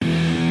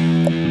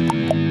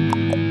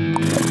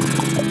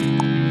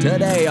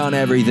Today on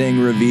Everything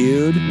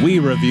Reviewed, we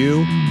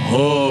review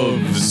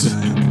hooves.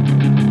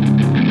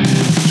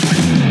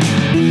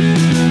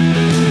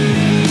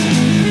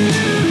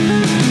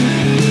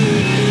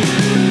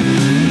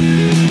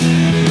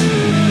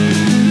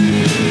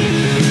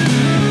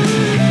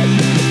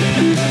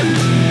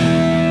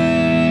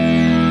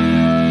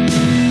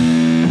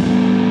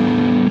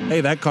 Hey,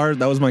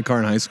 that was my car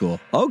in high school,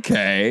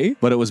 okay.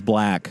 but it was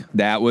black.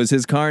 That was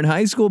his car in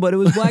high school, but it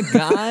was black.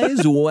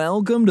 Guys,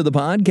 welcome to the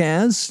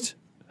podcast.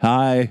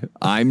 Hi,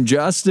 I'm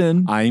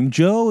Justin. I'm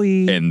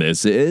Joey. And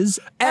this is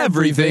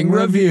Everything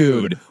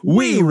Reviewed.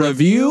 We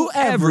review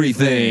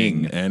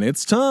everything. And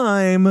it's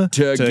time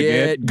To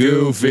get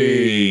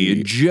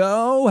goofy.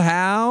 Joe,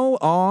 how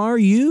are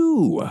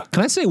you?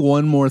 Can I say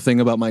one more thing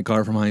about my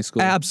car from high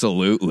school?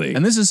 Absolutely.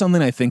 And this is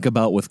something I think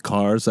about with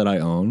cars that I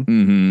own.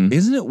 Mm-hmm.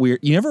 Isn't it weird?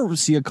 You ever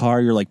see a car,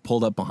 you're like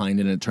pulled up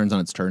behind it and it turns on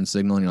its turn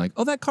signal and you're like,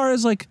 oh, that car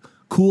has like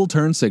cool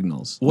turn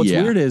signals. What's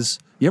Yeah. weird is,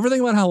 you ever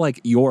think about how like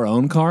your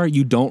own car,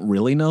 you don't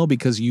really know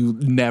because you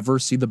never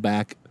see the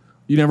back.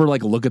 You never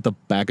like look at the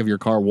back of your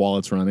car while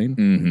it's running.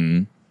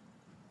 Mm-hmm.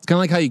 It's kind of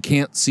like how you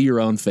can't see your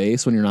own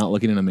face when you're not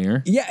looking in a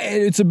mirror. Yeah,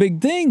 it's a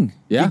big thing.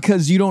 Yeah.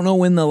 Because you don't know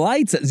when the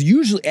lights.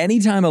 Usually,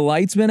 anytime a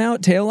light's been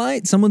out, tail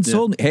light, someone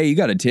told me, hey, you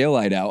got a tail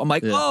light out. I'm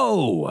like,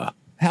 oh,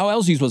 how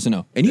else are you supposed to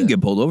know? And you can get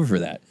pulled over for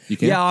that. You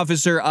can? Yeah,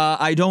 officer,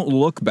 I don't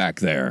look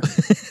back there.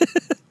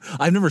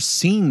 I've never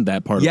seen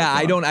that part of the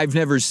Yeah, car. I've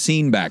never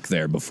seen back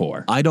there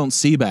before. I don't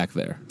see back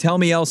there. Tell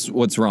me else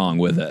what's wrong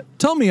with it.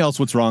 Tell me else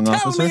what's wrong, Tell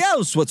officer. me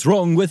else what's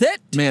wrong with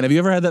it. Man, have you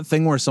ever had that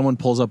thing where someone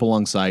pulls up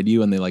alongside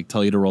you and they like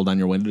tell you to roll down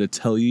your window to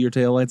tell you your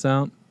taillight's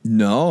out?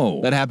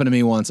 No. That happened to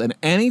me once. And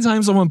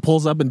anytime someone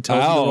pulls up and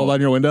tells you to roll down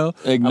your window,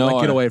 I'm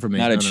like, get away from me.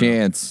 Not No, a no, no.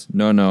 chance.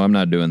 No, I'm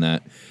not doing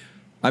that.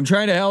 I'm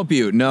trying to help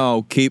you.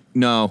 No.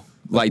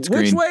 Light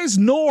screen. Which way's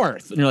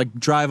north? And you're like,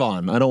 drive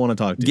on. I don't want to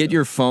talk to you. Get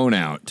your phone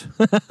out.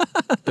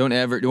 Don't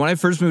ever. When I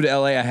first moved to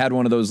LA, I had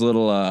one of those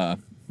little,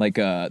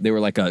 they were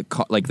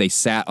like they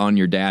sat on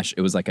your dash.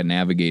 It was like a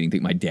navigating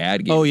thing. My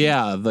dad gave Oh, me.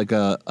 yeah. Like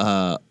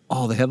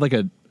they had like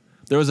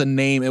there was a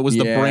name. It was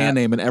the Yeah. brand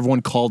name, and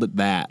everyone called it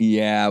that.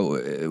 Yeah.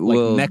 Like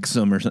Well,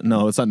 Nexum or something.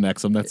 No, it's not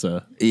Nexum. That's a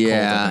Colt, I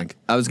yeah. think.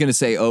 I was going to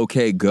say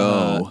OK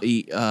Go.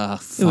 It It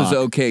was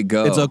OK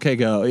Go. It's okay,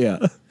 go. Yeah.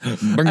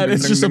 And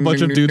it's just a bunch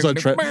of dudes on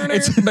track. You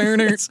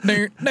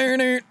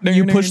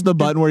push the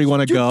button where you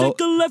want to go. Take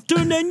a left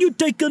turn and you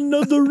take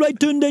another right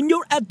turn, then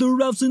you're at the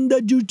routes and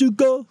that you to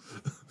go.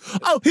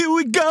 Oh, here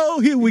we go,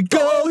 here we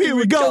go, here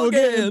we go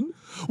again.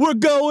 We're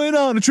going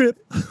on a trip.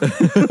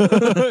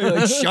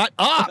 Like, shut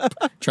up.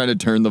 Trying to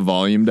turn the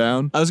volume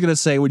down. I was gonna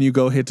say when you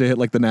go hit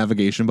like the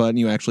navigation button,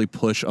 you actually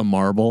push a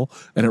marble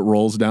and it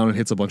rolls down and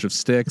hits a bunch of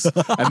sticks,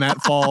 and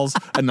that falls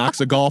and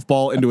knocks a golf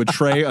ball into a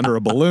tray under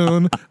a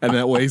balloon, and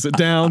that weighs it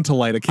down to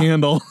light a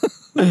candle.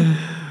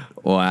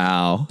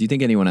 Wow. Do you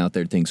think anyone out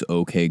there thinks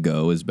OK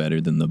Go is better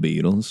than the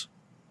Beatles?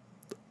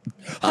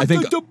 I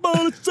think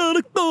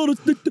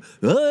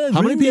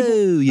How many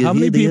people? How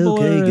many people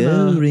are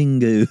in,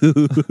 Ringo?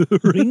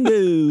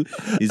 Ringo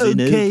is in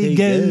OK OK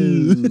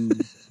Go.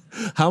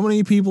 how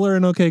many people are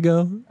in OK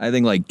Go? I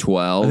think like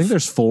 12. I think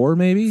there's 4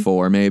 maybe.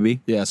 4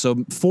 maybe. Yeah,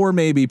 so 4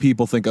 maybe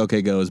people think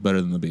OK Go is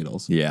better than the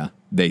Beatles. Yeah,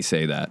 they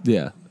say that.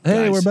 Yeah.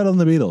 Hey, Guys. we're better than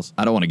the Beatles.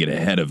 I don't want to get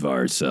ahead of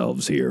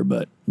ourselves here,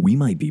 but we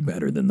might be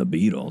better than the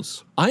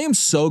Beatles. I am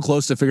so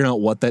close to figuring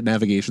out what that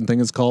navigation thing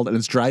is called, and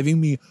it's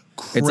driving me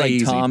crazy,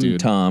 It's like dude.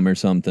 Tom or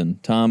something.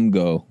 Tom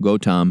Go. Go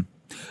Tom.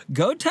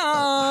 Go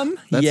Tom.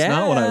 That's yeah.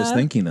 not what I was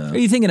thinking of. Are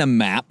you thinking of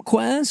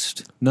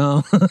MapQuest?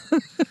 No.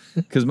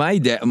 Because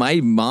my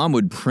mom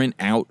would print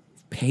out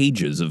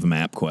pages of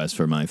MapQuest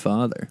for my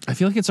father. I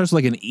feel like it starts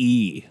with like an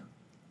E.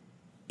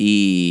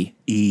 E.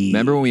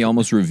 Remember when we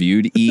almost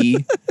reviewed E?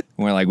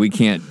 We're like, we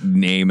can't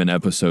name an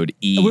episode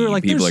E. We were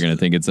like, people there's- are going to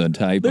think it's a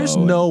typo. There's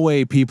no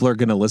way people are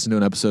going to listen to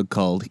an episode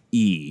called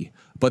E.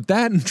 But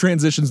that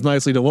transitions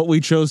nicely to what we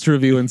chose to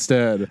review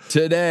instead.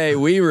 Today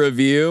we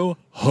review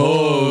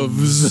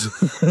hooves.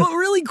 But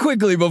really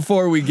quickly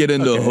before we get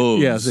into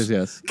hooves.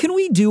 Yes. Can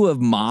we do a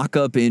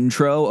mock-up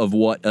intro of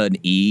what an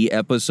E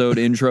episode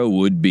intro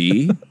would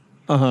be?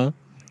 Uh-huh.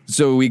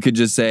 So we could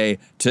just say,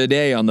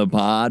 today on the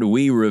pod,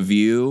 we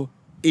review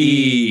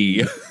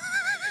E.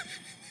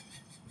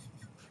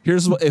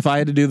 Here's what, if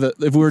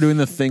we were doing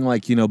the thing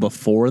like,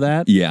 before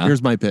that. Yeah.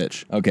 Here's my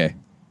pitch. Okay.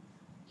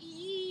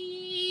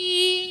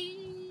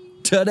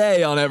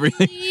 Today on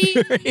everything.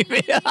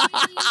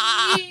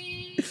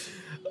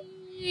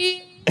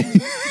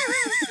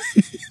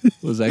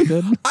 Was that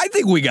good? I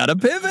think we got to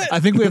pivot. I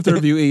think we have to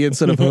review E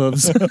instead of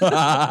hooves.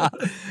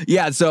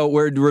 Yeah, so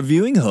we're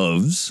reviewing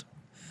hooves.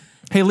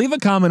 Hey, leave a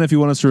comment if you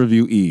want us to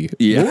review E.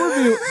 Yeah. We'll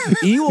review,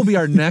 E will be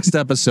our next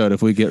episode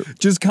if we get...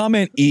 Just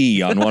comment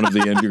E on one of the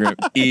Instagram.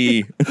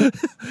 E.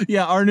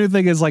 Yeah, our new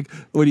thing is like,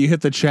 when you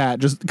hit the chat,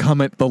 just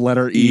comment the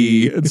letter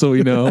E. And so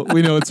we know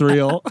it's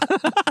real.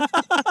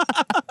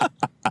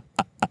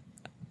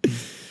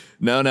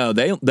 No,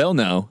 they'll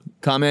know.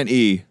 Comment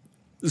E.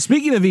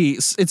 Speaking of E,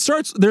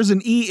 there's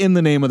an E in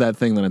the name of that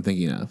thing that I'm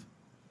thinking of.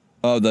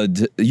 Oh,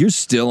 you're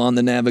still on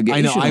the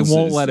navigation. I know. I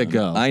won't let it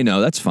go. I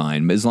know. That's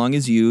fine. As long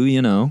as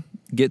you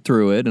get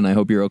through it, and I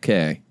hope you're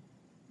okay.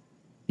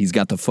 He's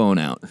got the phone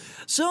out.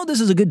 So this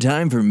is a good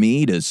time for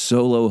me to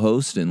solo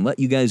host and let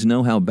you guys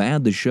know how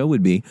bad the show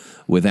would be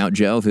without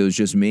Joe. If it was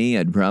just me,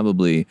 I'd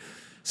probably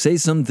say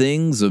some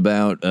things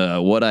about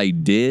what I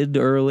did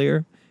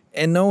earlier,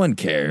 and no one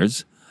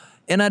cares.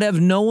 And I'd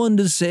have no one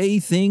to say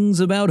things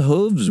about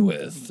hooves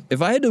with. If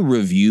I had to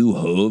review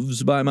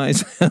hooves by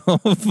myself,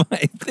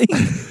 I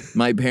think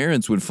my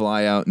parents would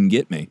fly out and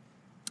get me.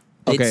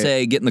 They'd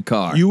say, get in the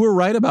car. You were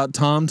right about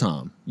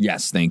TomTom.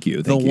 Yes, thank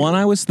you. The one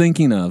I was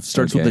thinking of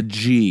starts with a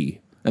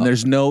G, and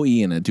there's no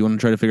E in it. Do you want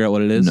to try to figure out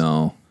what it is?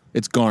 No.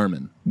 It's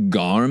Garmin.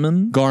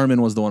 Garmin? Garmin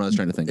was the one I was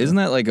trying to think of. Isn't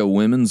that like a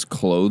women's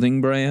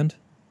clothing brand?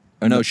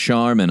 Or no,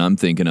 Charmin, I'm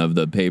thinking of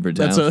the paper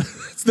towel.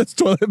 That's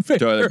toilet paper.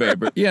 Toilet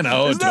paper. You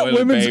know, Isn't that toilet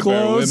women's paper,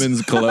 clothes?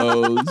 women's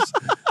clothes.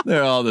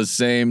 They're all the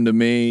same to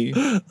me.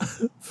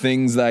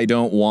 Things I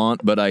don't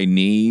want, but I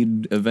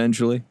need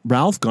eventually.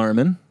 Ralph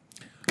Garman,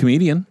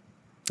 comedian.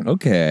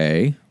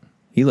 Okay.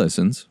 He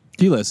listens.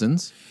 He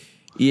listens.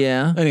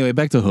 Yeah. Anyway,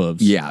 back to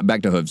hooves. Yeah,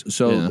 back to hooves.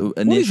 So Yeah. What do you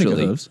initially,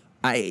 think of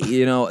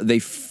hooves? they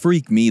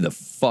freak me the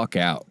fuck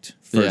out,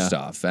 first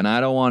off. And I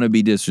don't want to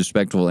be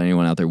disrespectful to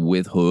anyone out there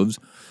with hooves.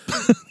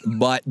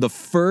 But the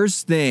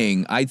first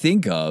thing I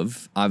think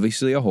of,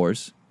 obviously a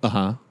horse.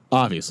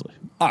 Obviously.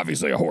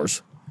 Obviously a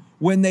horse.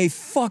 When they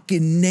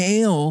fucking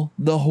nail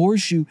the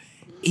horseshoe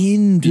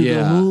into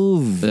the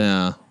hoof.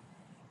 Yeah.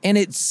 And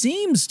it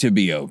seems to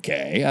be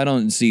okay. I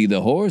don't see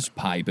the horse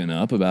piping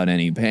up about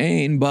any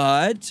pain,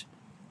 but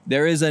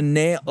there is a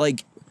nail,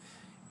 like...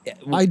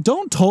 I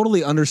don't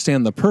totally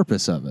understand the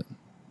purpose of it.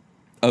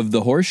 Of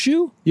the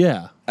horseshoe?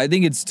 Yeah. I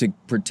think it's to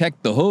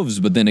protect the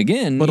hooves, but then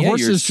again, But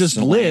horses you're just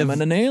live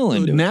slamming a nail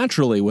into it.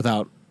 naturally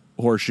without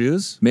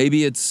horseshoes.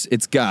 Maybe it's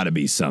got to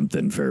be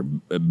something for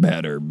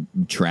better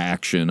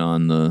traction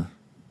on the...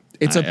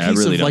 It's a I piece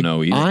really of don't like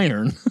know either.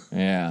 iron.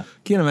 Yeah.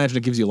 Can't imagine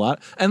it gives you a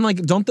lot. And like,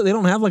 they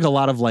don't have like a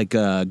lot of like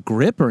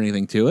grip or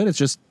anything to it. It's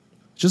just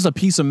a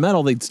piece of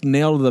metal they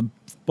nail to the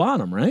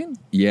bottom, right?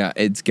 Yeah,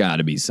 it's got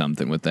to be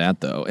something with that,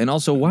 though. And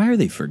also, why are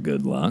they for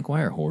good luck?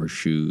 Why are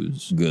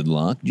horseshoes good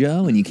luck,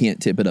 Joe? And you can't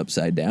tip it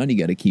upside down. You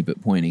got to keep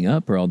it pointing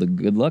up or all the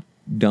good luck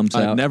dumps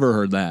out. I've never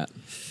heard that.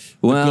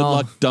 Well, good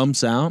luck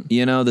dumps out.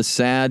 You know, the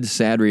sad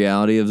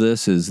reality of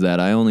this is that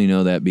I only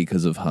know that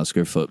because of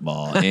Husker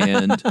football.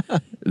 And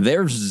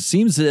there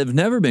seems to have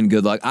never been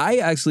good luck. I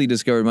actually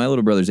discovered my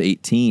little brother's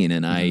 18,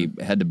 and I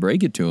had to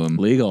break it to him.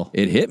 Legal.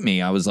 It hit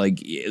me. I was like,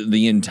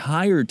 the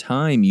entire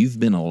time you've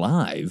been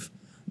alive,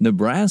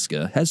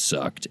 Nebraska has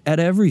sucked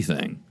at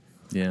everything.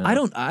 Yeah.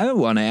 I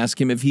want to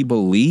ask him if he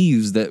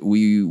believes that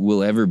we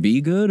will ever be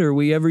good or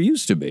we ever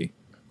used to be.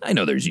 I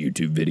know there's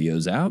YouTube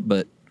videos out,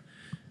 but...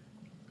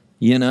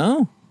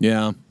 Yeah.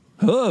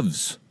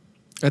 Hooves.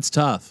 That's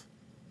tough.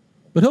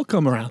 But he'll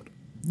come around.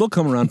 They'll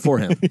come around for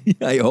him.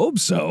 I hope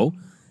so.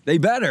 They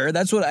better.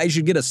 That's what I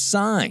should get a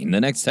sign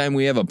the next time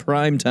we have a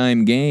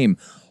primetime game.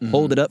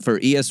 Hold it up for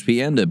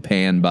ESPN to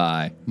pan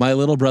by. My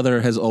little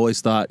brother has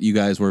always thought you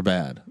guys were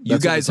bad. You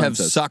That's what guys the sign have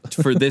says. sucked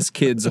for this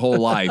kid's whole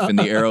life, and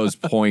the arrow's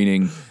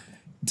pointing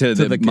to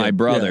the kid, my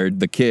brother, yeah.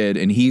 the kid,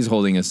 and he's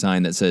holding a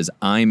sign that says,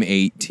 I'm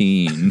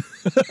 18.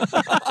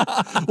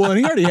 Well, and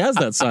he already has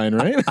that sign,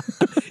 right?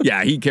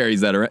 Yeah, he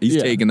carries that around. He's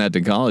Yeah. taking that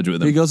to college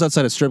with He him. goes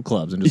outside of strip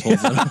clubs and just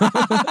holds it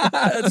up.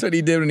 That's what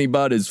he did when he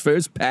bought his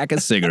first pack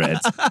of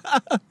cigarettes.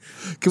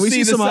 Can we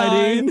see the some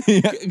ID?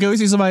 sign? Can we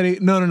see some ID?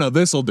 No.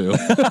 This'll do.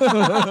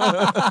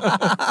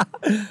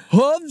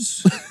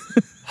 Hooves?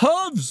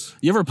 Hooves?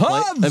 You ever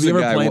play? Hooves, Have you the ever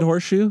guy played wa-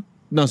 horseshoe?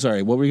 No,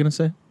 sorry. What were you gonna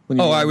say? When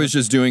you Oh, were- I was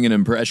just doing an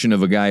impression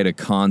of a guy at a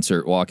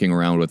concert walking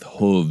around with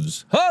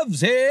hooves.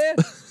 Hooves here!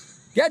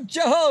 Get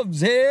your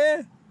hooves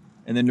here!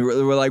 And then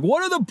we're like,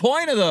 what are the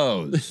point of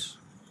those?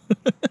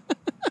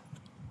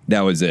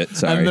 That was it.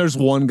 Sorry. And there's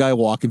one guy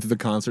walking through the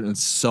concert, and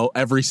so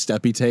every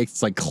step he takes,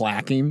 it's like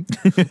clacking.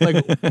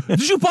 Like,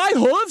 did you buy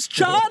hooves,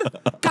 Chad?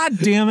 God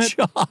damn it,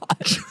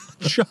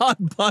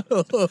 Chad buy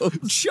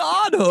hooves.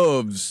 Shod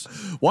hooves.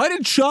 Why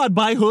did Chad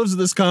buy hooves at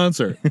this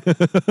concert?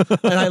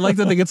 And I like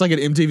that they get like an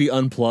MTV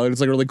Unplugged.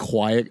 It's like really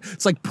quiet.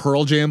 It's like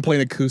Pearl Jam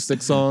playing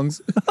acoustic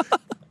songs.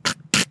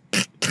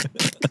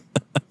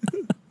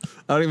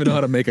 I don't even know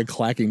how to make a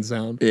clacking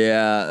sound.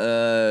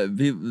 Yeah,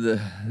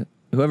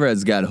 whoever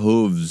has got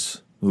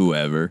hooves,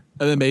 whoever.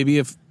 And then maybe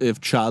if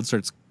Chad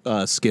starts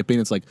skipping,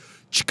 it's like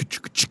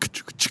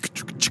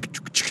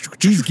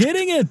He's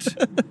getting it.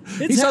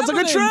 he sounds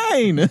like a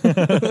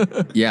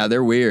train. Yeah,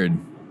 they're weird.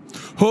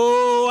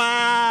 Oh,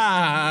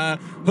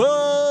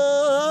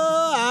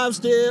 I'm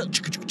still.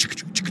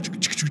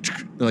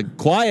 They're like,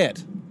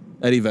 quiet.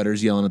 Eddie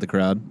Vedder's yelling at the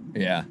crowd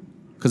Yeah.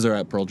 because they're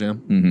at Pearl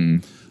Jam. Mm-hmm.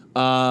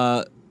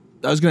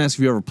 I was going to ask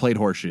if you ever played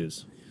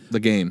horseshoes, the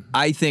game.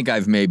 I think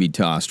I've maybe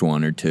tossed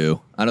one or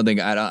two. I don't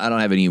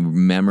have any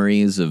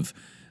memories of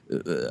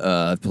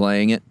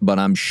playing it, but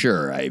I'm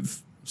sure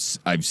I've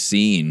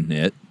seen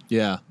it.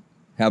 Yeah.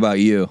 How about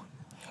you?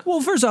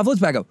 Well, first off, let's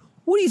back up.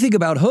 What do you think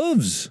about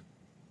hooves?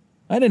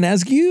 I didn't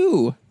ask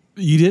you.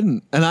 You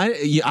didn't. And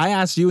I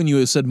asked you and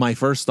you said my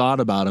first thought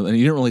about them, and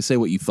you didn't really say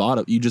what you thought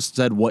of. You just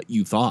said what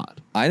you thought.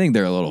 I think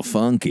they're a little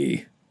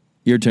funky.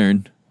 Your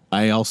turn.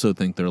 I also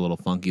think they're a little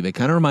funky. They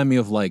kind of remind me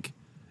of like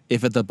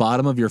if at the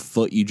bottom of your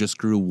foot you just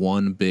grew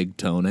one big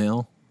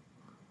toenail.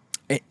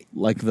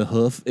 Like the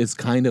hoof is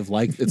kind of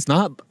like, it's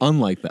not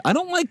unlike that. I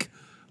don't like,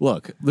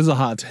 look, this is a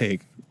hot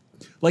take.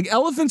 Like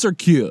elephants are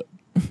cute.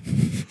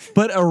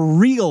 But a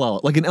real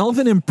elephant, like an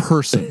elephant in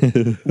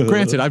person.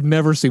 Granted, I've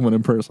never seen one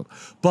in person.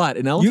 But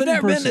an elephant You've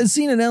never in person.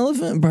 seen an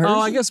elephant in person? Oh,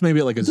 I guess maybe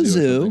at like a zoo.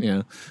 zoo.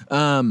 Yeah.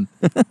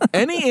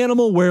 Any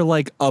animal where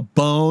like a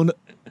bone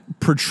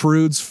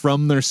protrudes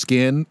from their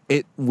skin,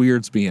 it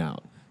weirds me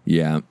out.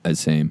 Yeah,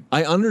 same.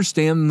 I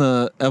understand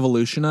the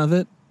evolution of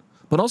it,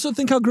 but also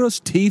think how gross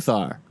teeth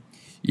are.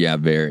 Yeah,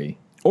 very.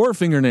 Or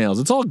fingernails.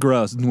 It's all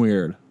gross and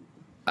weird.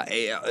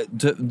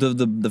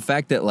 The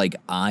fact that like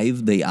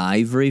the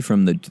ivory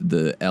from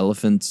the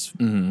elephant's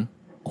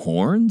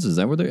horns, is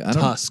that what they're? I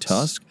don't Tusks.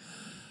 Tusk.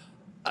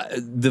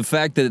 The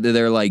fact that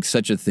they're like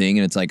such a thing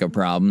and it's like a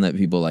problem that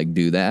people like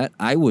do that,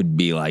 I would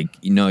be like,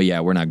 no, yeah,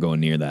 we're not going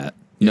near that.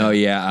 No,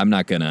 yeah,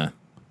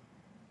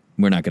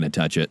 we're not gonna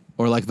touch it.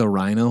 Or like the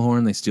rhino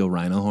horn. They steal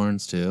rhino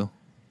horns too.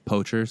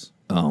 Poachers.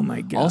 Oh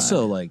my god.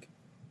 Also, like,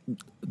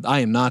 I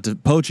am not,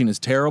 poaching is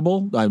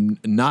terrible. I'm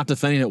not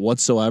defending it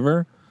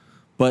whatsoever.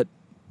 But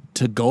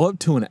to go up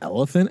to an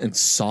elephant and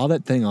saw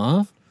that thing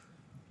off,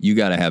 you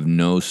got to have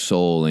no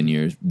soul in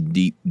your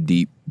deep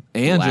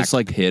and black just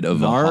like pit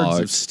of a nards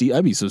heart. of steel,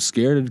 I'd be so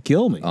scared it'd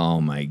kill me. Oh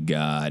my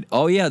god.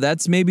 Oh yeah,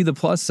 that's maybe the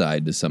plus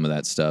side to some of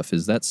that stuff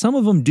is that some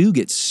of them do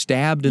get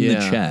stabbed in the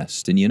Yeah.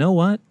 chest. And you know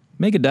what?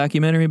 Make a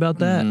documentary about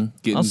that.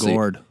 Getting I'll see.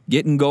 gored.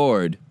 Getting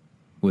gored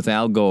with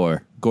Al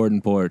Gore, Gordon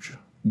Porch.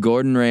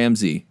 Gordon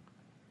Ramsay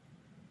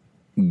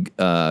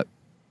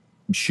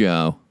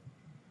show.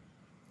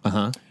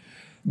 Uh-huh.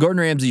 Gordon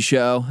Ramsay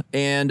show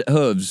and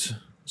hooves.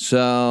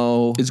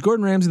 So Is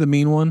Gordon Ramsay the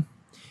mean one?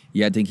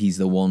 yeah, I think he's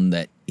the one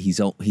that he's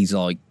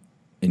like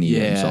and he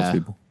Yeah. insults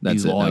people. That's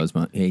He's it. like- That was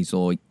my he's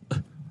like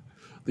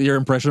Your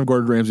impression of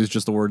Gordon Ramsay is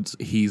just the words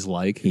he's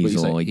like. He's But you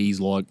say like- he's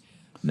like.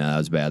 no, that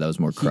was bad. That was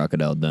more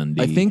Crocodile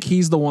Dundee. I think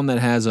he's the one that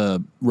has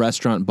a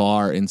restaurant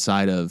bar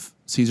inside of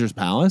Caesar's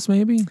Palace,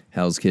 maybe?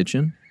 Hell's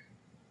Kitchen.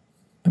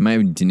 Am I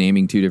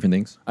naming two different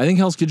things? I think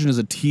Hell's Kitchen is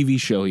a TV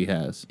show he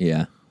has.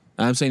 Yeah.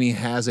 I'm saying he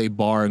has a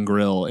bar and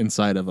grill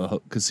inside of a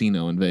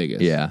casino in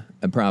Vegas. Yeah,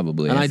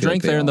 probably. And I feel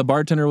drank like there, and they the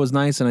bartender was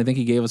nice, and I think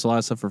he gave us a lot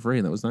of stuff for free,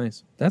 and that was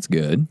nice. That's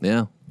good.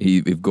 Yeah.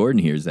 If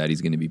Gordon hears that, he's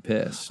going to be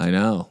pissed. I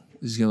know.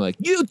 He's going to be like,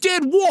 you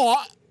did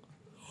what?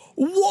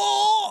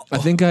 What? I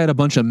think I had a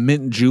bunch of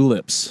mint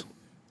juleps.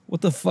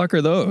 What the fuck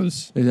are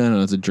those? I don't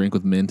know. It's a drink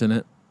with mint in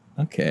it.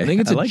 Okay. I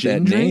think it's a like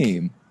gin that drink.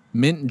 name.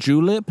 Mint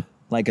julep.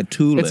 Like a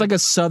tulip. It's like a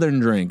southern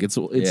drink. It's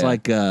Yeah.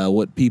 like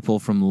what people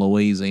from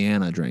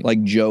Louisiana drink.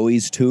 like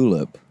Joey's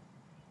tulip.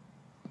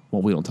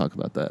 Well, we don't talk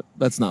about that.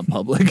 That's not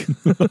public.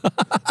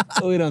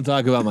 We don't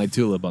talk about my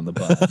tulip on the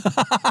pod.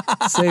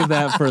 Save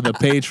that for the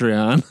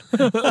Patreon.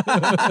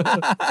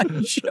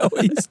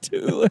 Joey's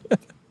tulip.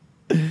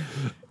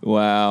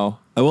 Wow.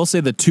 I will say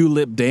the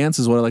tulip dance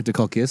is what I like to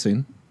call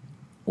kissing.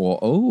 Well,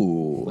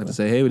 I like to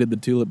say, hey, we did the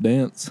tulip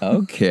dance.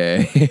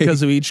 okay.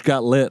 Because we each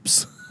got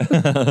lips.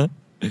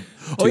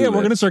 Oh, yeah, we're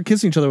going to start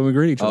kissing each other when we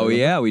greet each other. Oh,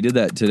 yeah, we did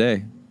that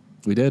today.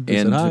 We did. We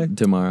And said hi.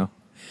 tomorrow.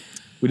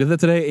 We did that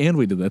today, and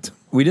we did that.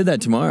 We did that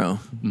tomorrow.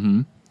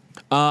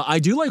 I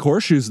do like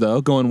horseshoes,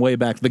 though, going way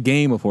back. The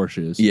game of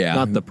horseshoes. Yeah.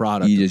 Not the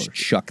product. You of just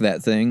horseshoes. chuck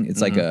that thing.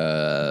 It's like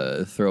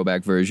a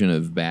throwback version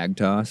of bag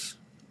toss.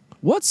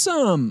 What's,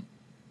 are you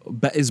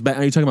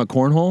talking about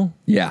cornhole?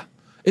 Yeah.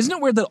 Isn't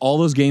it weird that all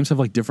those games have,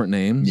 like, different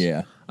names?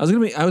 Yeah. I was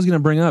gonna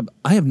bring up,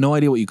 I have no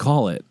idea what you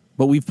call it,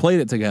 but we've played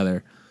it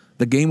together.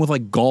 The game with,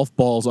 like, golf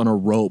balls on a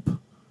rope,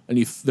 and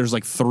there's,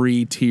 like,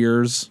 3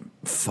 tiers.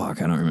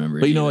 Fuck, I don't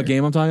remember. But you know what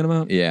game I'm talking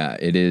about? Yeah,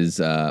 it is.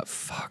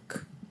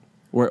 Fuck.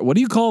 What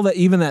do you call that?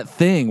 Even that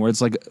thing where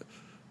it's like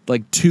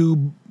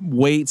 2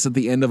 weights at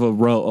the end of a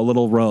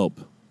little rope,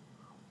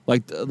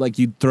 like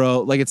you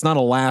throw, like it's not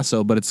a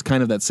lasso, but it's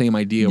kind of that same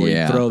idea where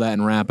Yeah. you throw that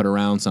and wrap it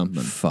around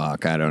something.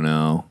 Fuck, I don't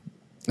know.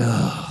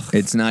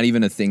 It's not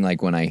even a thing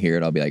like when I hear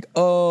it, I'll be like,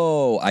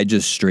 oh, I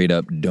just straight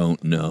up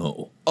don't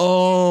know.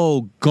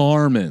 Oh,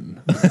 Garmin.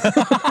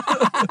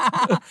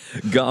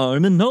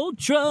 Garmin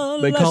Ultra,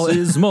 They call less it-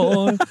 is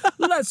more,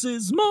 less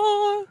is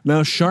more.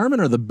 Now Charmin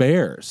are the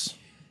bears.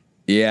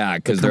 Yeah,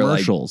 because they're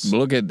like, commercials.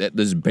 look at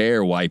this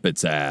bear wipe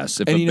its ass.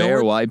 If And a you know bear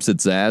what? wipes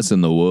its ass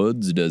in the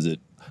woods, does it?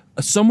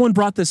 Someone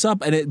brought this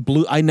up and it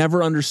blew. I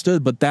never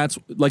understood, but that's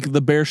like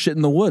the bear shit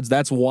in the woods.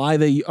 That's why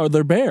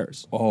they're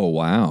bears. Oh,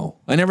 wow.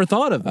 I never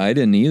thought of it. I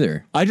didn't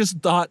either. I just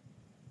thought.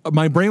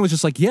 My brain was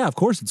just like, yeah, of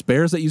course, it's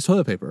bears that use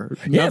toilet paper.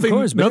 Yeah, of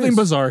course, bears. Nothing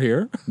bizarre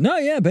here. No,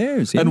 yeah,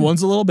 bears. Yeah. And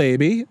one's a little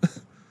baby,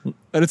 and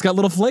it's got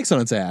little flakes on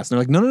its ass. And they're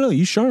like, no,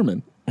 use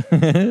Charmin.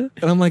 And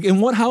I'm like, in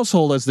what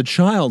household is the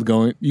child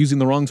using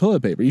the wrong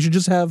toilet paper? You should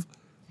just have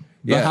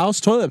the Yeah. house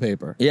toilet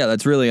paper. Yeah,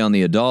 that's really on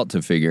the adult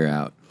to figure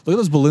out. Look at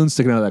those balloons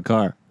sticking out of that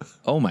car.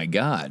 Oh, my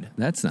God.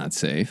 That's not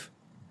safe.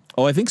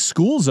 Oh, I think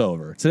school's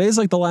over. Today's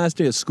like the last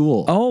day of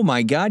school. Oh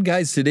my God,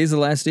 guys! Today's the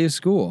last day of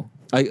school.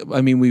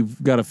 I mean,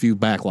 we've got a few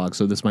backlogs,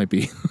 so this might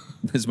be.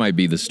 This might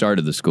be the start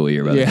of the school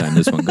year by the time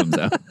this one comes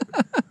out.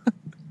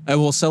 And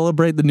we'll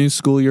celebrate the new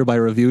school year by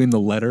reviewing the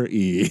letter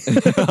E.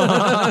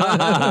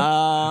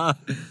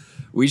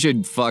 We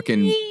should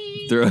fucking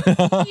throw. Dude,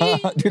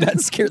 that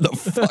scared the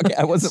fuck out.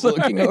 I wasn't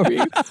looking over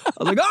you. I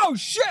was like, oh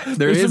shit!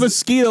 There's a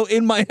mosquito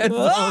in my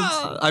headphones.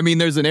 I mean,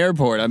 there's an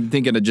airport. I'm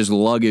thinking of just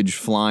luggage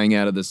flying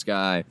out of the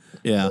sky.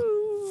 Yeah.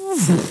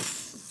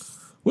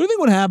 What do you think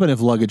would happen if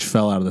luggage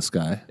fell out of the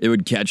sky? It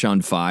would catch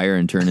on fire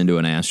and turn into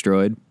an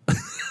asteroid.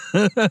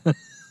 The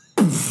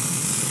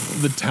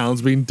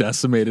town's being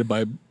decimated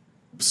by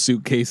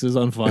suitcases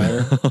on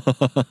fire.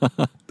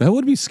 That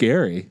would be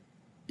scary.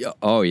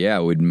 Oh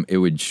yeah, it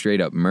would straight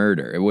up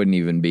murder. It wouldn't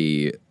even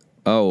be,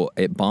 oh,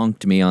 it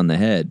bonked me on the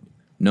head.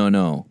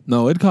 No,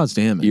 it'd cause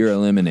damage. you're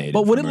eliminated.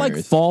 But would it from like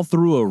Earth. fall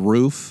through a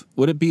roof?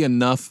 Would it be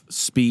enough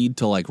speed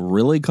to like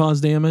really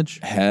cause damage?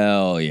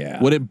 Hell yeah.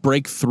 Would it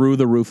break through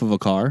the roof of a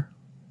car?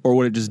 Or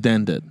would it just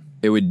dent it?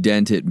 It would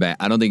dent it back.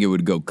 I don't think it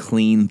would go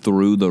clean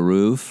through the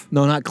roof.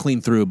 No, not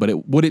clean through, but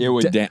it would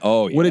dent.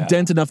 Oh yeah. Would it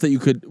dent enough that you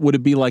could? Would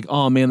it be like,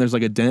 oh man, there's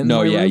like a dent? No,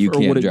 in my yeah, roof? you Or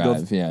can't would it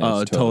drive. Go,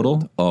 Yeah, it's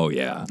total. Oh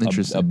yeah,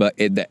 Interesting. But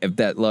if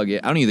that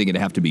luggage, I don't even think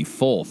it'd have to be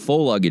full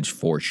luggage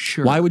for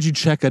sure. Why would you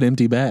check an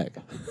empty bag?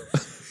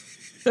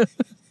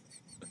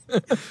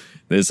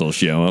 This'll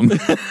show him,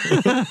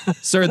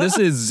 sir. This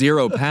is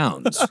 0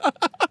 pounds.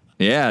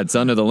 Yeah, it's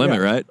under the limit,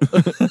 right?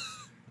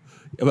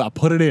 I'll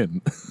put it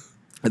in.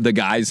 The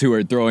guys who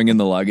are throwing in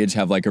the luggage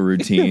have like a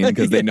routine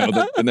because they know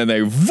that, and then they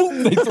throw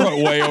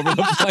it way over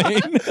the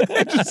plane.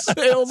 It just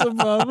sails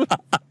above.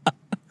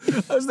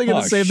 I was thinking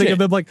Oh, the same thing, shit.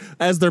 and then like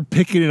as they're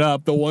picking it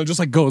up, the one just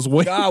like goes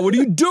way. God, what are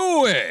you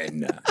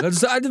doing? I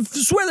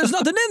swear there's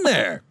nothing in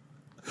there.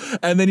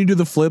 And then you do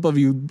the flip of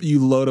you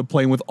load a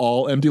plane with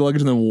all empty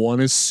luggage, and then one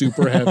is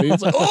super heavy.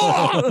 It's like,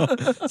 oh!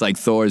 It's like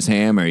Thor's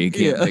hammer. You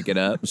can't Yeah. pick it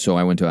up. So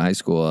I went to a high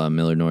school,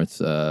 Miller North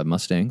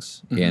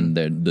Mustangs, and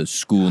the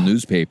school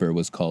newspaper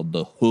was called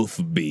the Hoof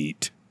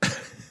Beat.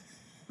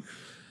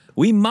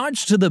 We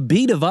marched to the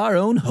beat of our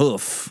own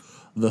hoof.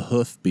 The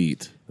hoof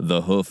beat.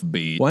 The Hoof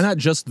Beat. Why not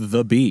just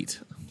the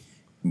beat?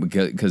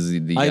 Because you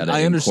gotta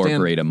I understand,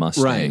 incorporate a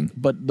Mustang. right?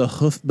 But the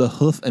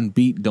hoof and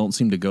beat don't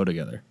seem to go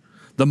together.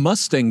 The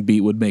Mustang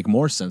beat would make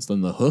more sense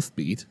than the hoof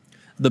beat,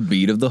 The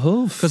beat of the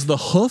hoof. because the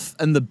hoof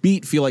and the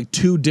beat feel like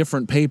two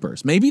different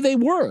papers. Maybe they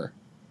were.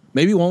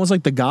 Maybe one was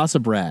like the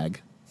gossip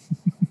rag.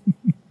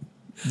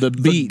 The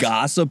beat.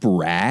 Gossip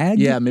Rag?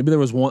 Yeah, maybe there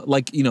was one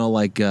like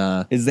like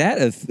Was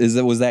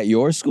that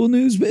your school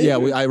newspaper? yeah.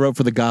 I wrote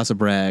for the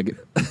gossip rag.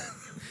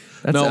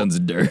 That no. sounds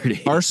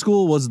dirty. Our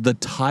school was the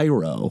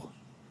Tyro,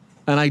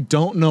 and I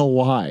don't know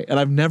why. And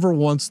I've never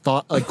once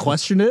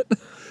questioned it.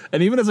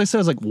 And even as I said,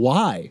 I was like,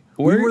 why?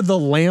 We were the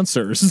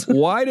Lancers.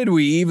 Why did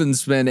we even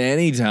spend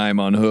any time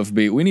on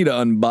Hoofbeat? We need to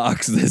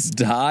unbox this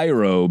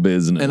Tyro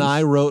business. And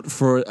I wrote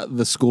for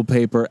the school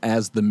paper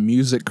as the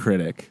music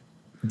critic.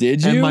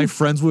 Did you? And my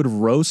friends would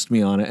roast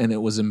me on it, and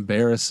it was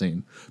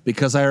embarrassing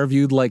because I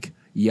reviewed like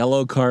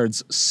Yellow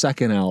Card's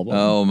second album.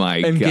 Oh my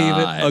and God. gave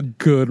it a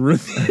good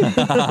review.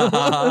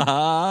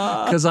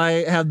 Because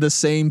I had the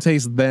same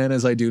taste then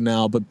as I do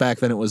now, but back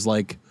then it was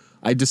like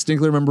I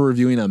distinctly remember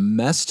reviewing a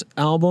Mest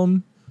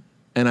album,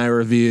 and I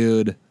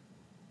reviewed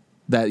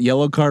that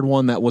Yellow Card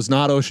one that was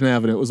not Ocean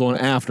Avenue. It was the one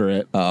after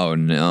it. Oh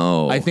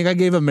no. I think I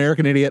gave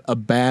American Idiot a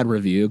bad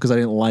review because I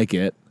didn't like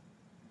it.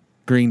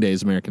 Green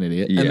Day's American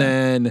Idiot. Yeah. And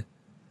then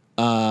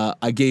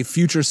I gave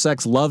Future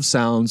Sex Love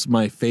Sounds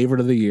my favorite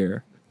of the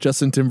year.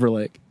 Justin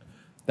Timberlake.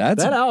 that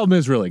That album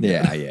is really good.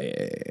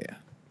 Yeah.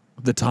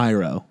 The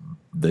Tyro.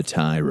 The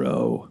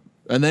Tyro.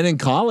 And then in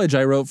college,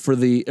 I wrote for I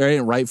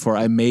didn't write for,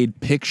 I made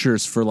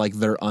pictures for like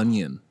their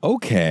Onion.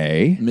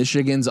 Okay.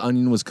 Michigan's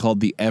Onion was called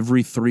the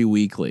Every 3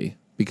 Weekly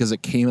because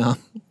it came out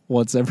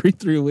once every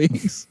 3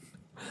 weeks.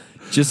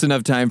 Just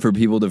enough time for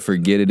people to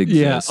forget it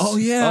exists. Oh,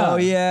 yeah. Oh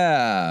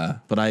yeah.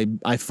 But I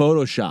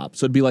Photoshop.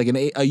 So it'd be like a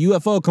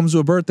UFO comes to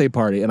a birthday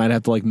party, and I'd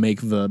have to like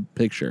make the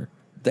picture.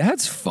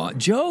 That's fun.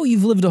 Joe,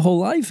 you've lived a whole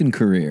life and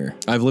career.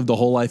 I've lived a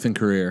whole life and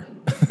career.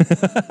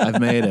 I've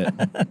made it.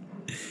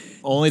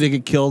 Only to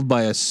get killed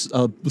by a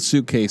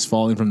suitcase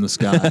falling from the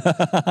sky.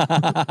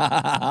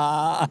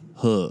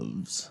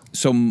 Hooves.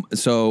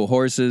 So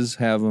horses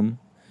have them.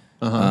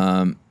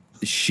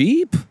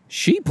 Sheep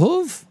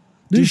hoof.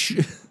 Do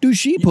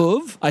sheep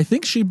hoof? I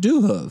think sheep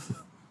do hoof.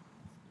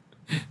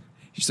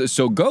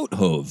 So goat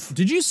hoof.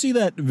 Did you see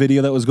that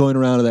video that was going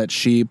around of that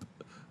sheep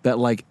that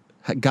like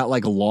got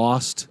like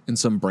lost in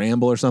some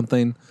bramble or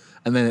something,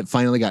 and then it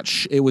finally got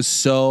it was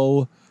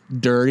so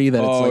dirty that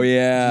it's like,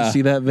 yeah. Did you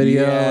see that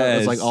video? It Yes.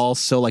 was like all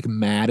so like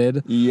matted. I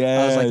was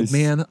Yes. like,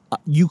 man,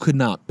 you could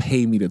not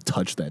pay me to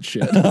touch that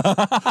shit.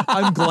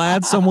 I'm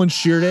glad someone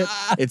sheared it.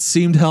 It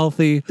seemed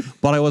healthy,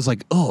 but I was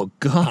like, oh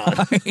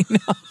God.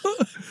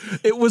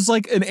 It was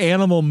like an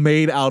animal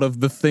made out of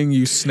the thing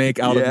you snake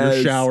out of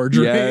your shower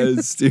drain.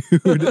 Yes,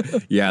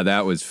 dude. Yeah,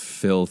 that was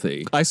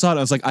filthy. I saw it. I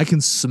was like, I can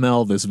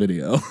smell this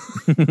video.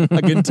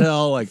 I can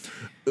tell like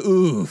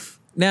Oof.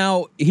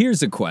 Now,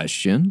 here's a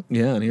question.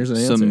 Yeah, and here's an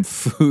Some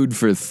answer. food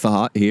for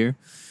thought here.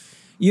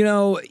 You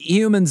know,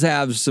 humans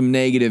have some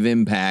negative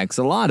impacts,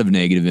 a lot of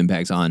negative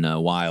impacts on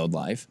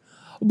wildlife.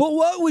 But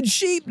what would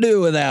sheep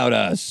do without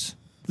us?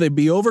 They'd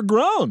be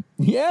overgrown.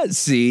 Yeah,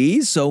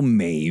 see? So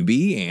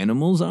maybe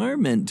animals are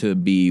meant to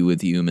be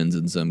with humans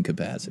in some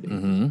capacity.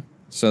 Mm-hmm.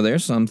 So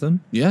there's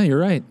something. Yeah, you're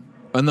right.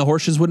 And the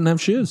horses wouldn't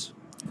have shoes.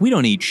 We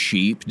don't eat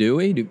sheep, do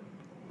we?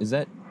 Is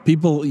that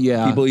People,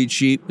 yeah. people eat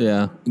sheep?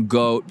 yeah.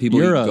 Goat. People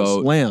Euros, eat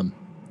goat. lamb.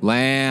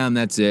 Lamb,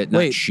 that's it. Not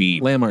Wait,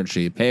 sheep. lamb aren't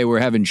sheep. Hey, we're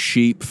having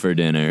sheep for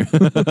dinner.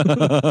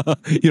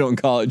 You don't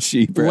call it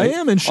sheep, right?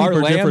 Lamb and sheep Are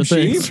are lamb different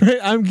sheep? things, right?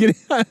 I'm getting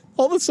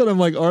all of a sudden. I'm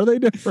like, are they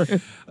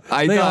different?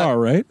 I They thought- are,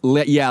 right?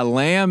 Yeah,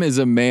 lamb is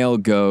a male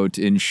goat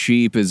and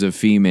sheep is a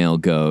female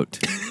goat.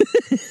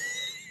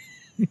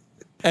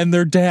 And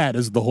their dad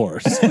is the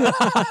horse.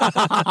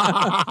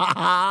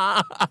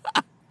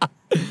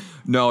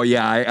 No,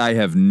 yeah, I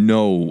have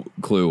no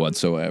clue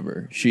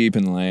whatsoever. Sheep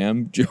and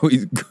lamb.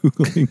 Joey's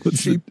Googling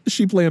what's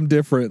sheep lamb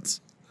difference.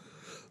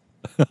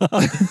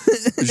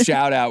 the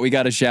shout out. We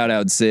got to shout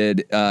out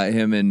Sid.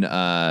 Him and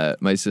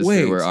my sister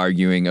Wait. were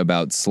arguing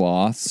about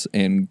sloths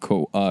and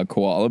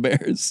koala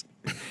bears.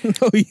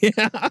 Oh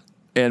yeah.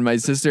 And my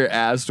sister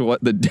asked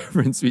what the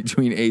difference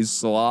between a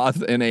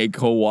sloth and a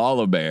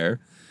koala bear.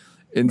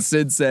 And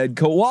Sid said,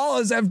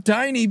 koalas have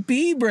tiny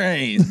pea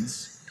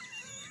brains.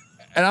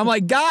 And I'm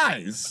like,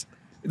 guys,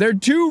 they're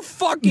two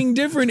fucking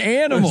different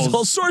There's all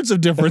animals. sorts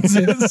of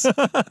differences.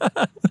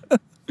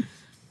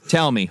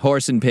 Tell me,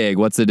 horse and pig,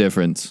 what's the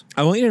difference?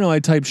 I want you to know I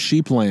typed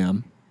sheep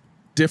lamb.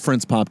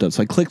 Difference popped up.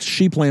 So I clicked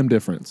sheep lamb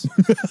difference.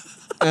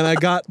 And I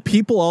got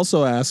people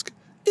also ask,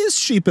 is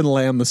sheep and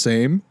lamb the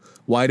same?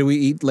 Why do we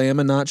eat lamb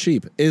and not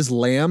sheep? Is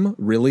lamb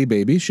really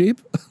baby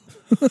sheep?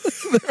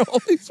 They're all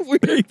these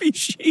weird. Baby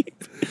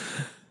sheep.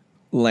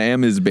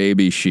 Lamb is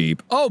baby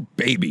sheep. Oh,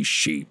 baby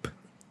sheep.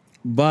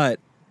 But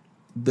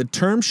the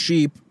term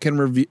sheep can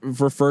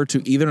refer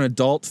to either an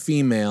adult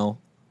female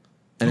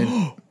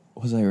and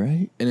Was I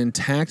right? an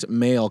intact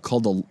male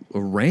called a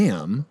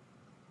ram.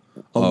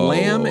 A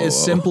lamb is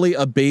simply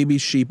a baby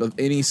sheep of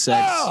any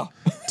sex,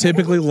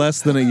 typically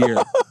less than a year.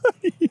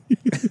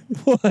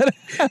 What?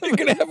 You're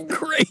going to have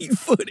great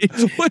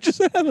footage. What just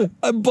happened?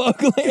 A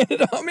bug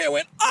landed on me. I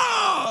went,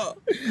 ah!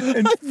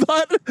 I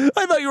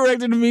thought you were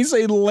acting to me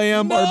saying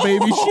lamb or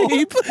baby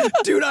sheep.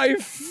 Dude, I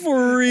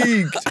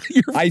freaked.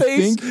 Your I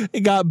face, think-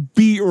 it got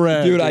beat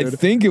red. Dude, I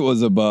think it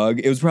was a bug.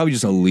 It was probably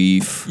just a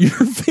leaf. Your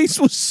face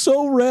was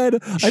so red. I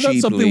thought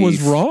Sheep something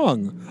was leaf.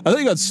 wrong. I thought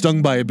you got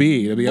stung by a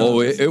bee, to be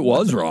honest. Oh, it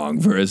was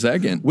wrong for a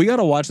second. We got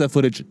to watch that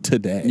footage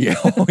today. Yeah,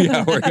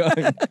 we're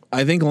going.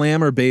 I think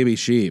lamb or baby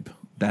sheep.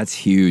 That's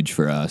huge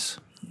for us.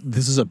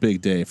 This is a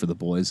big day for the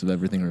boys of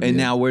Everything Review. And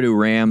now where do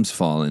Rams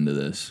fall into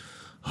this?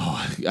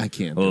 I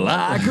can't. do it.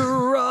 Like a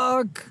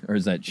rock. Or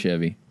is that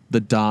Chevy? The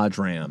Dodge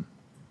Ram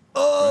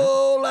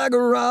Oh, like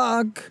a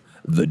rock.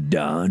 The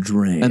Dodge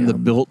Ram. and the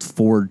built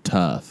Ford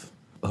Tough.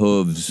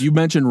 hooves. You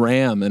mentioned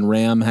Ram, and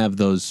Ram have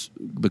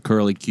the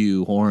curly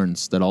Q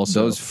horns that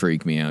also. Those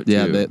freak me out,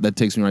 yeah, too. that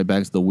takes me right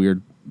back to the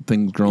weird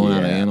things growing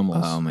out of Yeah.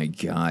 animals. Oh, my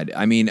God.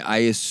 I mean, I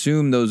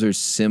assume those are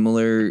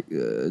similar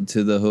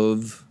to the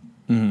hoof.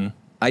 Mm-hmm.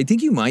 I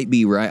think you might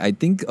be right. I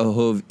think a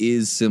hoof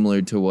is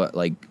similar to what,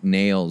 like,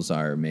 nails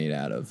are made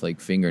out of, like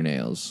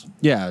fingernails.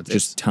 Yeah, it's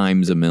Just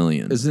times a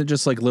million. isn't it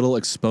just like little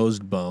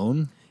exposed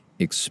bone?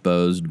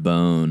 Exposed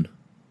bone.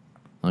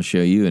 I'll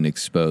show you an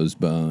exposed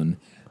bone.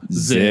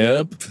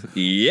 Zip.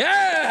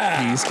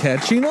 Yeah! He's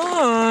catching on.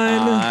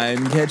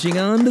 I'm catching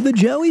on to the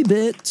Joey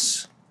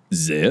bits.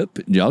 Zip.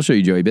 I'll show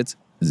you Joey bits.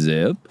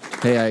 Zip.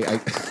 Hey, I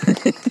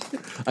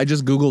I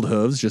just Googled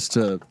hooves just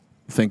to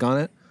think on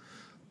it.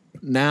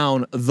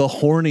 Noun, the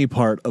horny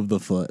part of the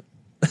foot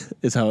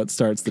is how it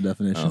starts the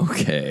definition.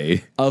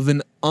 Okay. Of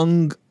an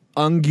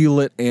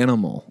ungulate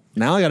animal.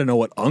 Now I got to know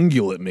what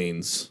ungulate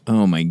means.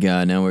 Oh my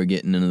God. Now we're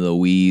getting into the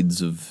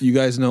weeds of. You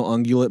guys know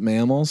ungulate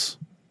mammals?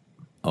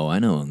 Oh, I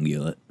know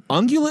ungulate.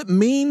 Ungulate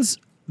means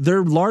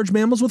they're large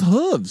mammals with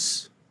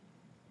hooves.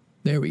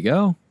 There we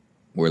go.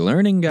 We're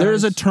learning, guys. There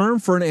is a term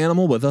for an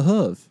animal with a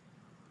hoof.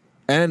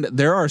 And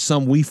there are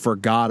some we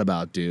forgot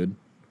about, dude.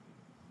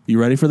 You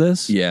ready for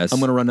this? Yes. I'm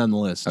going to run down the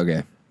list.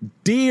 Okay.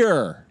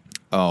 Deer,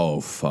 Oh,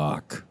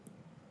 fuck.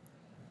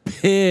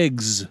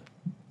 pigs,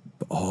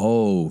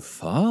 Oh,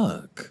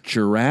 fuck.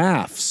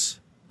 giraffes,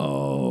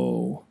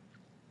 Oh.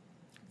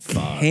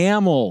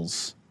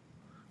 camels.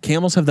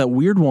 Camels have that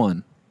weird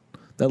one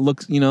that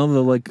looks,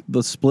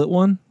 the split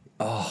one.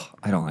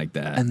 I don't like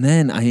that. And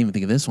then I didn't even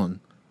think of this one.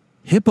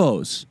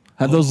 Hippos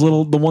have those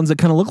the ones that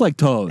kind of look like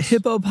toes.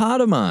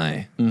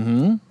 Hippopotami.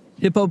 Mm-hmm.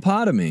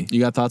 Hippopotami. You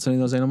got thoughts on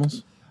any of those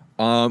animals?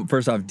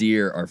 First off,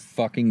 deer are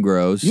fucking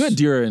gross. You had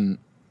deer in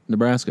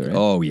Nebraska, right?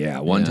 Oh, yeah.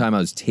 One Yeah. time I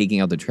was taking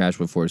out the trash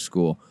before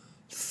school.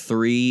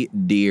 3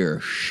 deer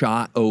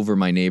shot over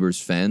my neighbor's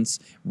fence,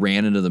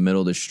 ran into the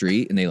middle of the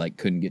street, and they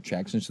couldn't get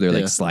traction, so they're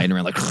Yeah. sliding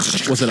around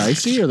Was it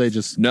icy or they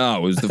just? No,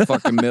 it was the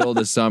fucking middle of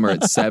the summer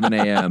at 7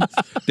 a.m.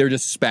 They're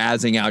just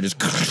spazzing out, just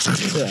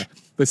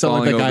They sound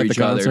like falling that guy over at the each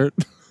other. concert.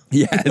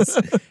 Yes.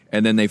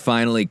 And then they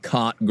finally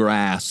caught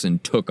grass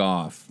and took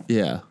off.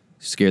 Yeah.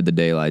 Scared the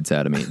daylights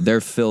out of me.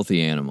 They're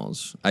filthy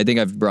animals. I think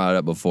I've brought it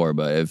up before,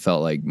 but it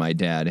felt like my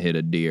dad hit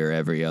a deer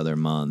every other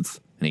month,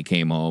 and he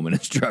came home and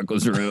his truck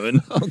was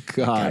ruined. Oh, God.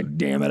 God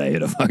damn it, I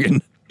hit a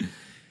fucking...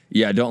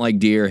 Yeah, I don't like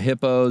deer.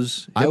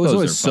 Hippos. I was Hippos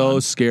always are so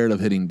fun. scared of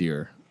hitting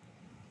deer.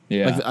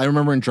 Yeah. Like I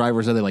remember in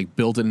drivers that they like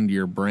built it into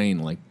your brain.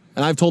 Like,